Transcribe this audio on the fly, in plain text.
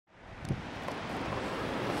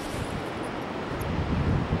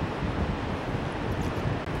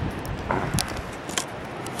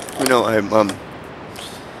know,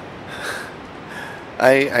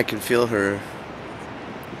 I can feel her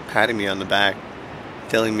patting me on the back,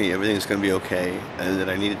 telling me everything's gonna be okay, and that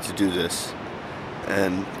I needed to do this,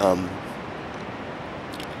 and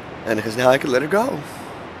because now I can let her go.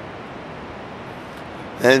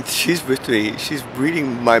 And she's with me. She's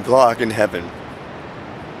reading my blog in heaven.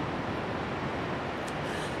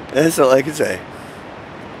 That's all I can say.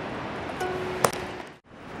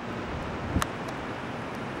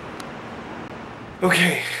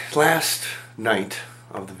 Okay, last night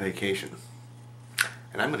of the vacation.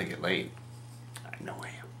 And I'm gonna get late. I know I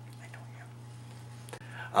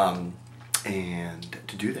am. And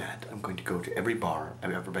to do that, I'm going to go to every bar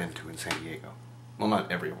I've ever been to in San Diego. Well,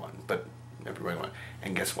 not everyone, but everyone.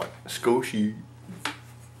 And guess what? Scotia.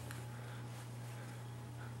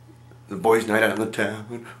 The boys' night out on the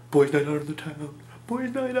town. Boys' night out on the town.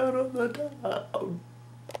 Boys' night out on the town.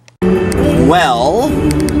 Well,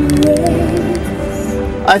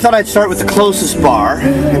 I thought I'd start with the closest bar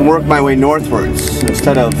and work my way northwards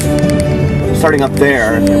instead of starting up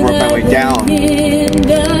there and work my way down.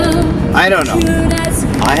 I don't know.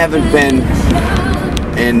 I haven't been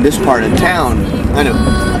in this part of town. I know.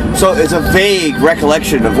 So it's a vague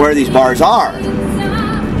recollection of where these bars are.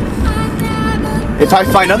 If I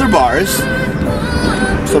find other bars,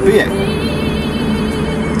 so be it.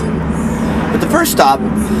 But the first stop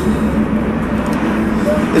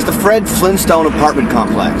is the Fred Flintstone apartment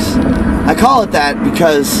complex. I call it that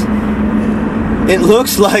because it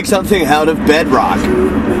looks like something out of Bedrock.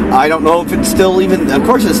 I don't know if it's still even, of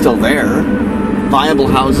course it's still there. Viable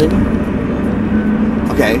housing.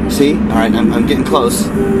 Okay, see? Alright, I'm getting close.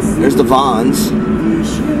 There's the Vons.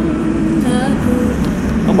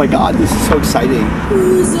 Oh my god, this is so exciting.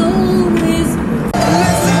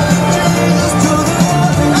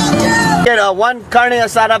 Get one Carne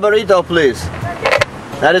Asada burrito, please.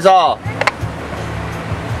 That is all.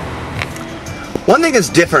 One thing that's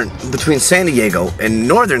different between San Diego and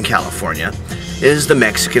Northern California is the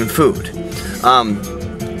Mexican food.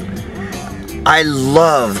 I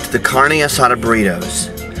loved the Carne Asada burritos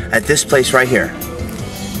at this place right here.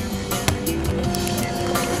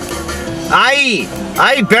 Ay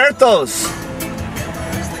Bertos!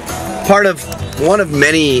 Part of one of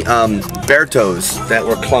many Bertos that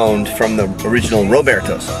were cloned from the original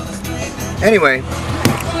Robertos. Anyway,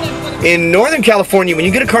 in Northern California, when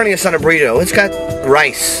you get a Carne Asada burrito, it's got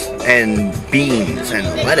rice and beans and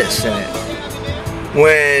lettuce in it.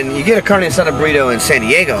 When you get a Carne Asada burrito in San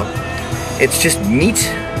Diego, it's just meat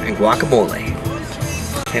and guacamole.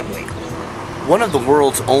 Can't wait. One of the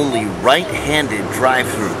world's only right-handed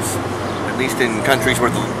drive-thrus, at least in countries where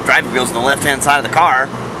the driver wheel's on the left-hand side of the car.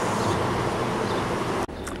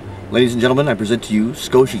 Ladies and gentlemen, I present to you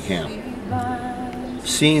Scotia Cam,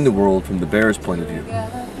 seeing the world from the bear's point of view.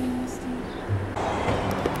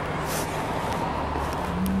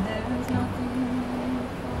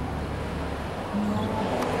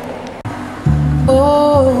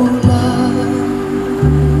 Oh, love.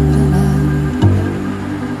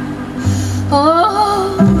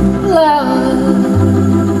 Oh, love.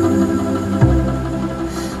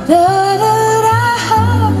 Da, da, da, da,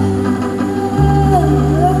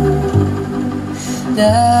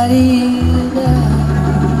 da.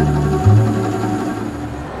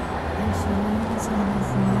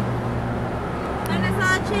 Carne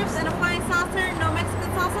asada chips and a fine salsa, no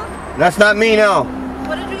Mexican salsa? That's not me, no.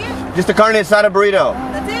 What did you get? Just a Carne Asada burrito.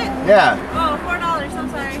 That's it? Yeah. Oh, $4, I'm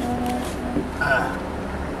sorry.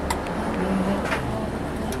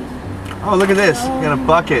 Oh, look at this. You got a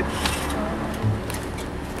bucket.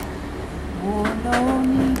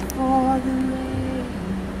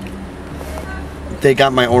 They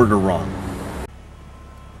got my order wrong.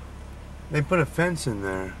 They put a fence in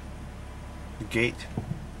there. A gate.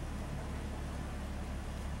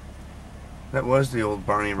 That was the old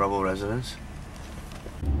Barney Rubble residence.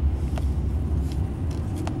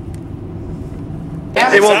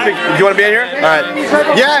 They won't pick, do you want to be in here? All right.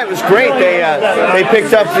 Yeah, it was great. They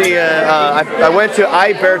picked up the. I went to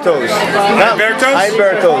Ibertos. Ibertos?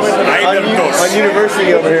 Ibertos. On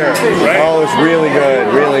University over here. Right. Oh, it's really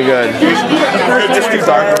good. Really good. Just too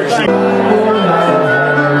dark.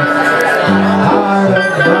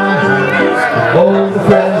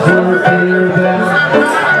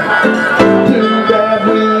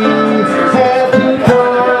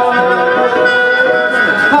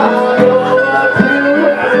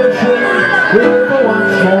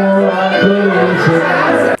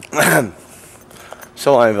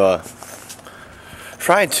 So I've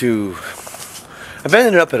I've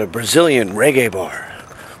ended up at a Brazilian reggae bar,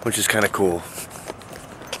 which is kind of cool.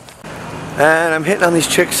 And I'm hitting on these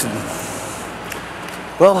chicks and,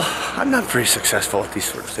 well, I'm not very successful at these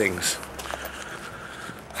sort of things.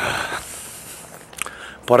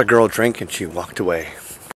 Bought a girl a drink and she walked away.